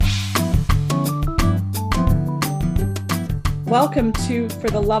Welcome to For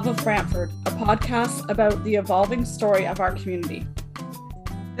the Love of Brantford, a podcast about the evolving story of our community.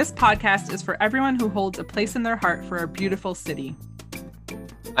 This podcast is for everyone who holds a place in their heart for our beautiful city.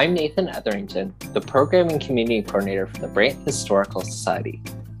 I'm Nathan Etherington, the Program and Community Coordinator for the Brant Historical Society.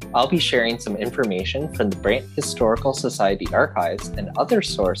 I'll be sharing some information from the Brant Historical Society archives and other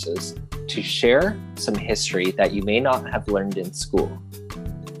sources to share some history that you may not have learned in school.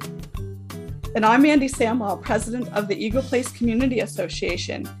 And I'm Mandy Samwell, president of the Eagle Place Community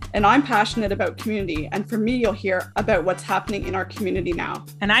Association, and I'm passionate about community, and for me, you'll hear about what's happening in our community now.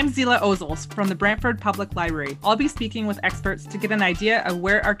 And I'm Zila Ozels from the Brantford Public Library. I'll be speaking with experts to get an idea of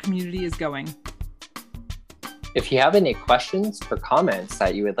where our community is going. If you have any questions or comments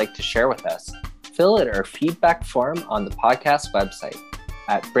that you would like to share with us, fill out our feedback form on the podcast website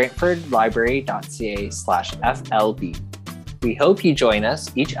at brantfordlibrary.ca/FLB. We hope you join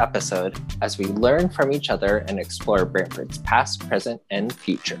us each episode as we learn from each other and explore Brantford's past, present, and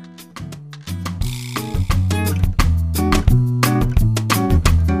future.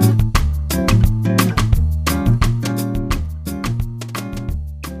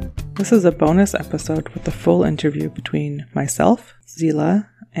 This is a bonus episode with a full interview between myself, Zila,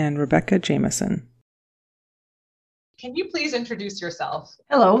 and Rebecca Jameson. Can you please introduce yourself?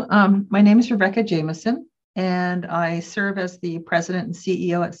 Hello, my name is Rebecca Jameson, and I serve as the president and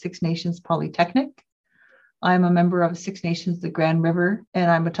CEO at Six Nations Polytechnic. I'm a member of Six Nations, the Grand River,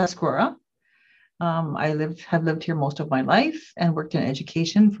 and I'm a Tuscarora. I have lived here most of my life and worked in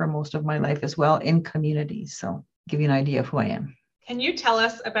education for most of my life as well in communities. So give you an idea of who I am. Can you tell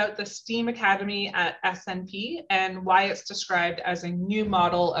us about the STEAM Academy at SNP and why it's described as a new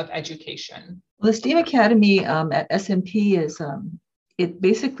model of education? Well, the STEAM Academy at SNP is it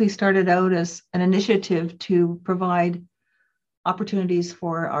basically started out as an initiative to provide opportunities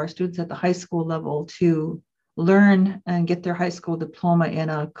for our students at the high school level to learn and get their high school diploma in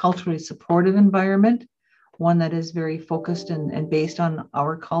a culturally supportive environment, one that is very focused and based on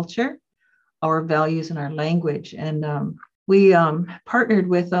our culture, our values, and our language. And we partnered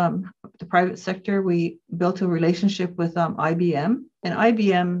with the private sector. We built a relationship with IBM, and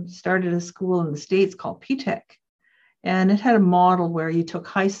IBM started a school in the States called PTech. And it had a model where you took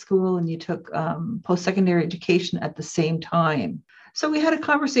high school and you took post-secondary education at the same time. So we had a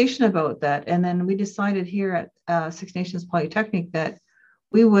conversation about that. And then we decided here at Six Nations Polytechnic that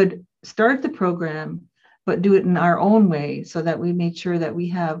we would start the program, but do it in our own way so that we made sure that we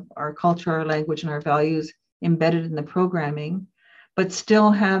have our culture, our language, and our values embedded in the programming, but still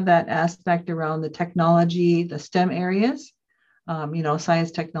have that aspect around the technology, the STEM areas,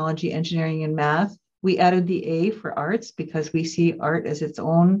 science, technology, engineering, and math. We added the A for arts because we see art as its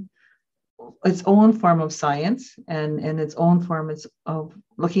own form of science and its own form of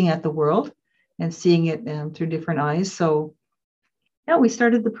looking at the world and seeing it through different eyes. So, yeah, we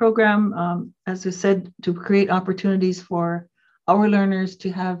started the program, as I said, to create opportunities for our learners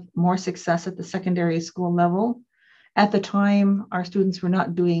to have more success at the secondary school level. At the time, our students were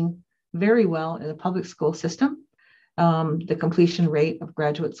not doing very well in the public school system. The completion rate of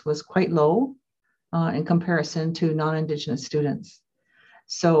graduates was quite low in comparison to non-Indigenous students.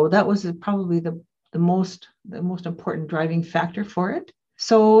 So that was probably the most important driving factor for it.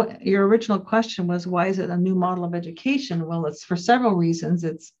 So your original question was, why is it a new model of education? Well, it's for several reasons.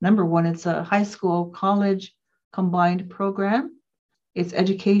 It's number one, it's a high school college combined program. It's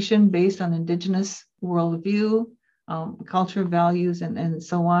education based on Indigenous worldview, culture, values, and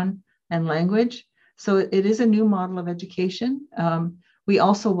so on, and language. So it is a new model of education. We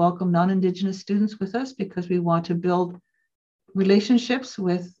also welcome non-Indigenous students with us because we want to build relationships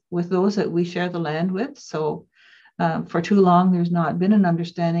with those that we share the land with. So for too long, there's not been an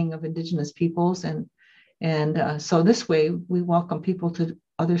understanding of Indigenous peoples. And so this way, we welcome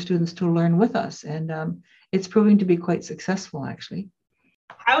other students to learn with us. And it's proving to be quite successful, actually.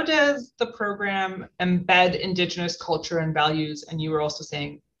 How does the program embed Indigenous culture and values? And you were also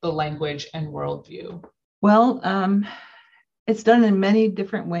saying the language and worldview. Well, it's done in many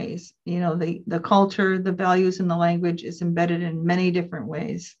different ways. The culture, the values, and the language is embedded in many different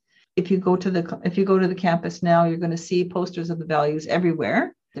ways. If you go to the campus now, you're going to see posters of the values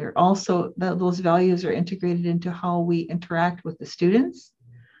everywhere. They're also those values are integrated into how we interact with the students,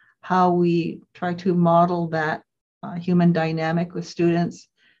 how we try to model that human dynamic with students,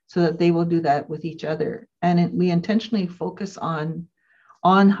 so that they will do that with each other. And we intentionally focus on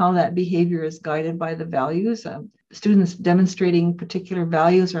how that behavior is guided by the values. Students demonstrating particular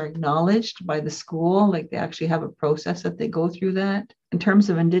values are acknowledged by the school, like they actually have a process that they go through that. In terms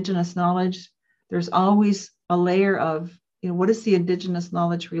of Indigenous knowledge, there's always a layer of what is the Indigenous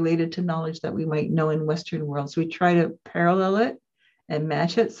knowledge related to knowledge that we might know in Western world? So we try to parallel it and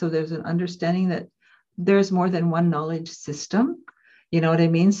match it. So there's an understanding that there's more than one knowledge system. You know what I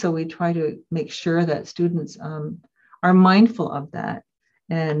mean? So we try to make sure that students are mindful of that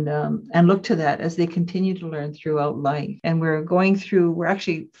and look to that as they continue to learn throughout life. And we're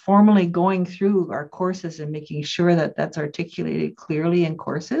actually formally going through our courses and making sure that that's articulated clearly in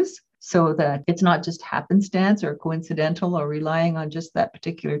courses, so that it's not just happenstance or coincidental or relying on just that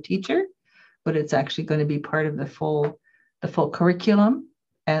particular teacher, but it's actually going to be part of the full curriculum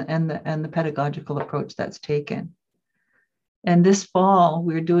and the pedagogical approach that's taken. And this fall,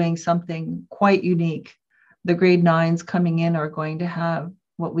 we're doing something quite unique. The grade 9s coming in are going to have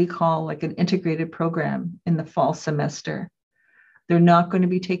what we call like an integrated program in the fall semester. They're not going to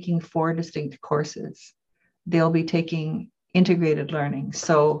be taking 4 distinct courses. They'll be taking integrated learning.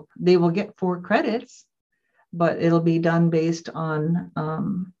 So they will get 4 credits, but it'll be done based on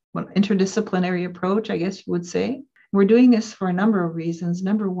what interdisciplinary approach, I guess you would say. We're doing this for a number of reasons.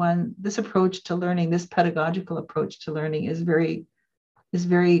 Number one, this approach to learning, this pedagogical approach to learning is very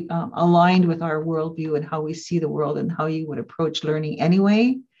aligned with our worldview and how we see the world and how you would approach learning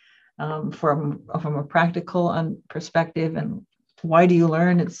anyway, from a practical perspective. And why do you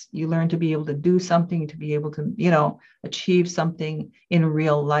learn? You learn to be able to do something, to be able to, achieve something in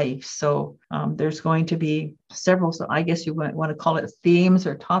real life. So there's going to be several, so I guess you want to call it themes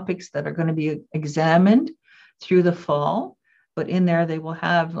or topics that are going to be examined through the fall. But in there, they will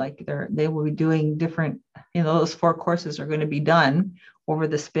have they will be doing different, those 4 courses are going to be done over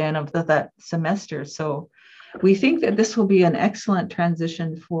the span of that semester. So we think that this will be an excellent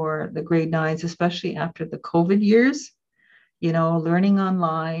transition for the grade 9s, especially after the COVID years, learning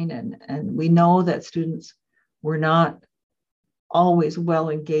online. And we know that students were not always well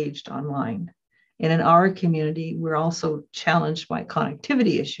engaged online. And in our community, we're also challenged by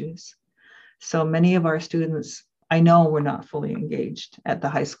connectivity issues. So many of our students, I know, were not fully engaged at the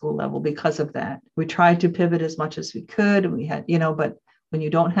high school level because of that. We tried to pivot as much as we could. And we had, but when you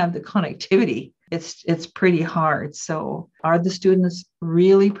don't have the connectivity, it's pretty hard. So are the students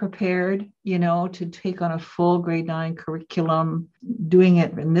really prepared, to take on a full grade 9 curriculum, doing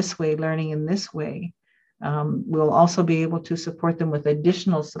it in this way, learning in this way? We'll also be able to support them with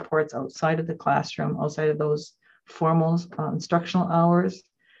additional supports outside of the classroom, outside of those formal instructional hours,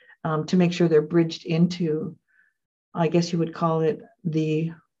 to make sure they're bridged into, I guess you would call it,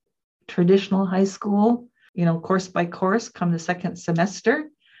 the traditional high school, course by course. Come the second semester,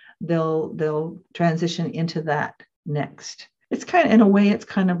 they'll transition into that next. It's kind of, in a way, it's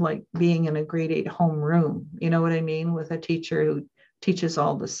kind of like being in a grade 8 homeroom, you know what I mean, with a teacher who teaches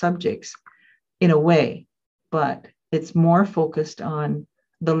all the subjects in a way, but it's more focused on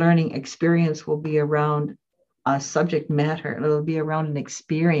the learning experience will be around a subject matter. It'll be around an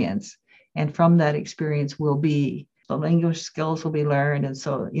experience. And from that experience will be the language skills will be learned. And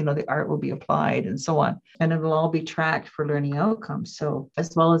so, the art will be applied and so on. And it'll all be tracked for learning outcomes. So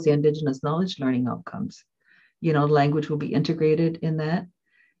as well as the Indigenous knowledge learning outcomes, language will be integrated in that.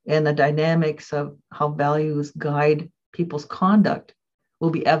 And the dynamics of how values guide people's conduct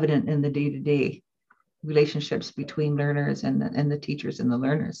will be evident in the day-to-day relationships between learners and the teachers and the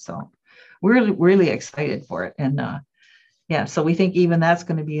learners. So we're really excited for it. And so we think even that's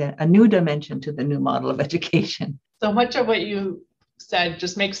going to be a new dimension to the new model of education. So much of what you said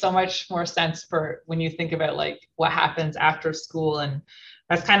just makes so much more sense for when you think about what happens after school. And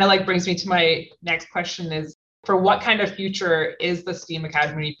that's kind of brings me to my next question is, for what kind of future is the STEAM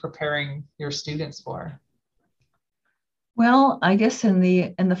Academy preparing your students for? Well, I guess in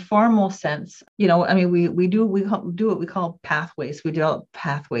the formal sense, we do what we call pathways. We develop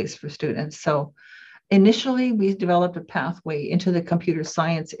pathways for students. So initially, we developed a pathway into the computer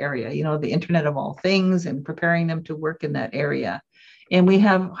science area, the Internet of all things, and preparing them to work in that area. And we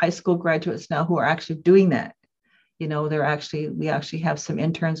have high school graduates now who are actually doing that. We actually have some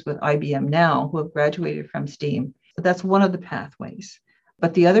interns with IBM now who have graduated from STEAM. But that's one of the pathways.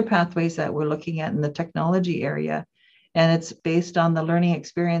 But the other pathways that we're looking at in the technology area, and it's based on the learning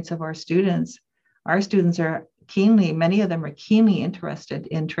experience of our students. Our students many of them are keenly interested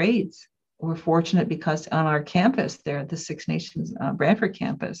in trades. We're fortunate because on our campus there at the Six Nations Brantford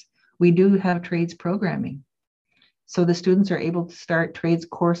campus, we do have trades programming. So the students are able to start trades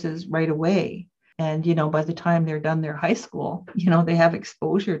courses right away. And, by the time they're done their high school, they have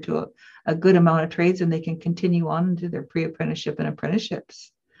exposure to a good amount of trades, and they can continue on into their pre-apprenticeship and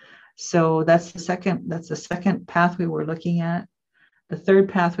apprenticeships. So that's the second pathway we're looking at. The third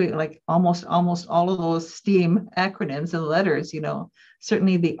pathway, like almost all of those STEAM acronyms and letters,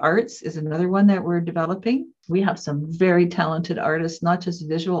 certainly the arts is another one that we're developing. We have some very talented artists, not just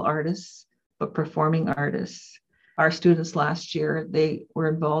visual artists, but performing artists. Our students last year, they were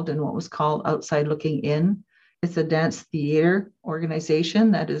involved in what was called Outside Looking In. It's a dance theater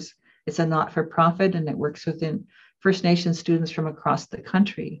organization it's a not-for-profit, and it works within First Nations students from across the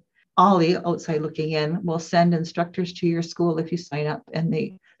country. OLLI, Outside Looking In, will send instructors to your school if you sign up, and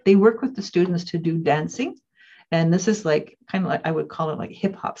they work with the students to do dancing. And this is like kind of like, I would call it like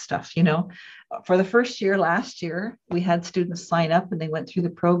hip hop stuff, For the first year last year, we had students sign up and they went through the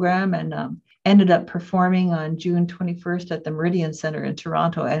program and ended up performing on June 21st at the Meridian Center in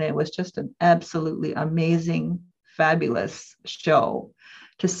Toronto. And it was just an absolutely amazing, fabulous show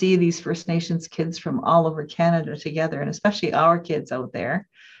to see these First Nations kids from all over Canada together, and especially our kids out there,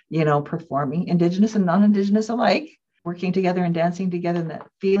 performing, Indigenous and non-Indigenous alike, working together and dancing together. And that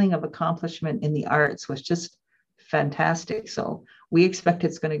feeling of accomplishment in the arts was just fantastic. So we expect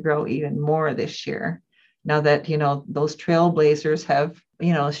it's going to grow even more this year. Now that, those trailblazers have,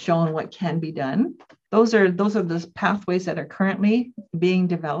 shown what can be done. Those are the pathways that are currently being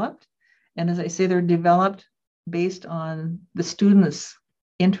developed. And as I say, they're developed based on the students'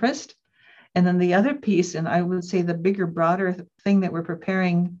 interest. And then the other piece, and I would say the bigger, broader thing that we're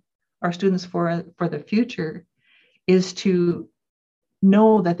preparing our students for the future, is to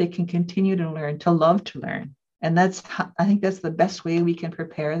know that they can continue to learn, to love to learn. And I think that's the best way we can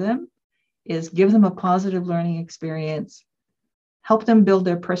prepare them, is give them a positive learning experience, help them build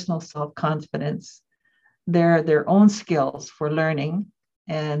their personal self-confidence, their own skills for learning,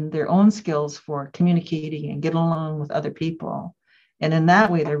 and their own skills for communicating and getting along with other people. And in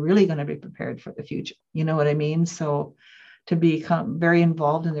that way, they're really going to be prepared for the future. You know what I mean? So to become very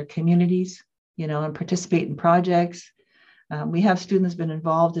involved in their communities, and participate in projects. We have students been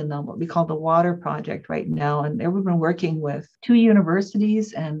involved in what we call the Water Project right now. And we've been working with 2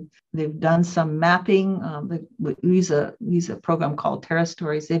 universities, and they've done some mapping. We use a program called Terra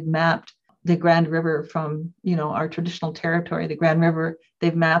Stories. They've mapped the Grand River from, our traditional territory, the Grand River.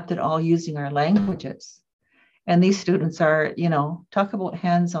 They've mapped it all using our languages. And these students are, talk about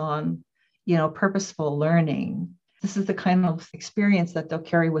hands-on, purposeful learning. This is the kind of experience that they'll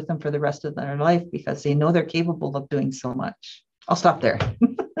carry with them for the rest of their life, because they know they're capable of doing so much. I'll stop there.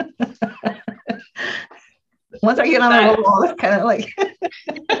 Once I get on my wall, it's kind of like.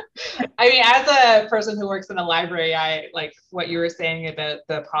 I mean, as a person who works in a library, I like what you were saying about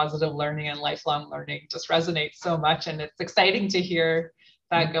the positive learning and lifelong learning just resonates so much. And it's exciting to hear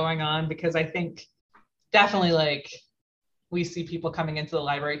that going on, because I think definitely we see people coming into the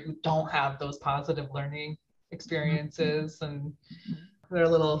library who don't have those positive learning experiences, and they're a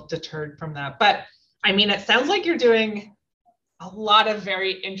little deterred from that. But I mean, it sounds like you're doing a lot of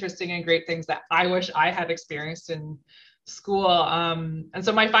very interesting and great things that I wish I had experienced in school. And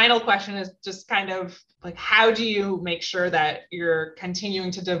so my final question is just kind of like, how do you make sure that you're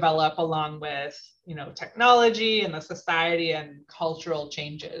continuing to develop along with, technology and the society and cultural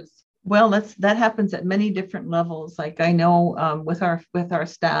changes? Well, that happens at many different levels. Like I know with our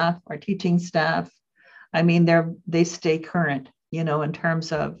staff, our teaching staff, I mean, they stay current, in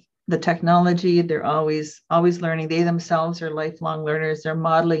terms of the technology. They're always learning. They themselves are lifelong learners. They're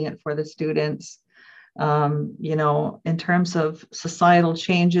modeling it for the students. In terms of societal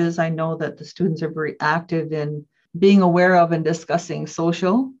changes, I know that the students are very active in being aware of and discussing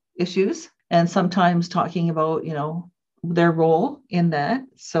social issues, and sometimes talking about, their role in that.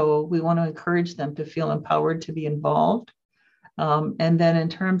 So we want to encourage them to feel empowered to be involved. And then in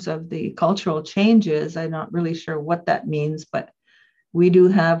terms of the cultural changes, I'm not really sure what that means, but we do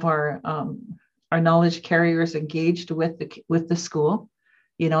have our knowledge carriers engaged with the school,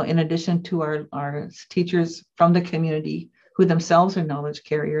 in addition to our teachers from the community who themselves are knowledge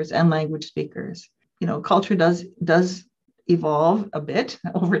carriers and language speakers. Culture does evolve a bit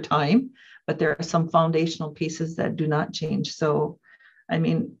over time, but there are some foundational pieces that do not change. So, I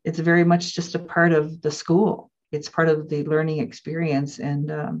mean, it's very much just a part of the school. It's part of the learning experience. And,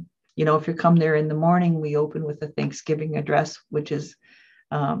 if you come there in the morning, we open with a Thanksgiving address, which is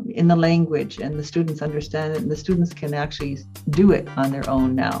in the language, and the students understand it, and the students can actually do it on their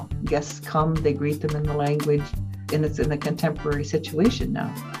own now. Guests come, they greet them in the language, and it's in a contemporary situation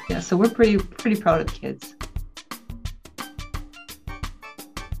now. Yeah, so we're pretty proud of the kids.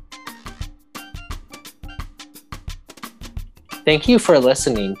 Thank you for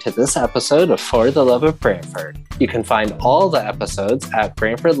listening to this episode of For the Love of Brantford. You can find all the episodes at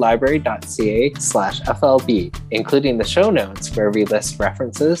brantfordlibrary.ca/FLB, including the show notes where we list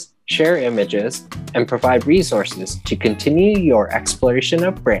references, share images, and provide resources to continue your exploration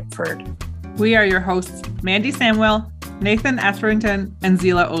of Brantford. We are your hosts, Mandy Samwell, Nathan Etherington, and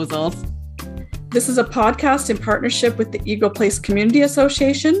Zila Ozels. This is a podcast in partnership with the Eagle Place Community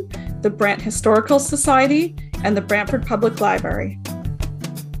Association, the Brant Historical Society, and the Brantford Public Library.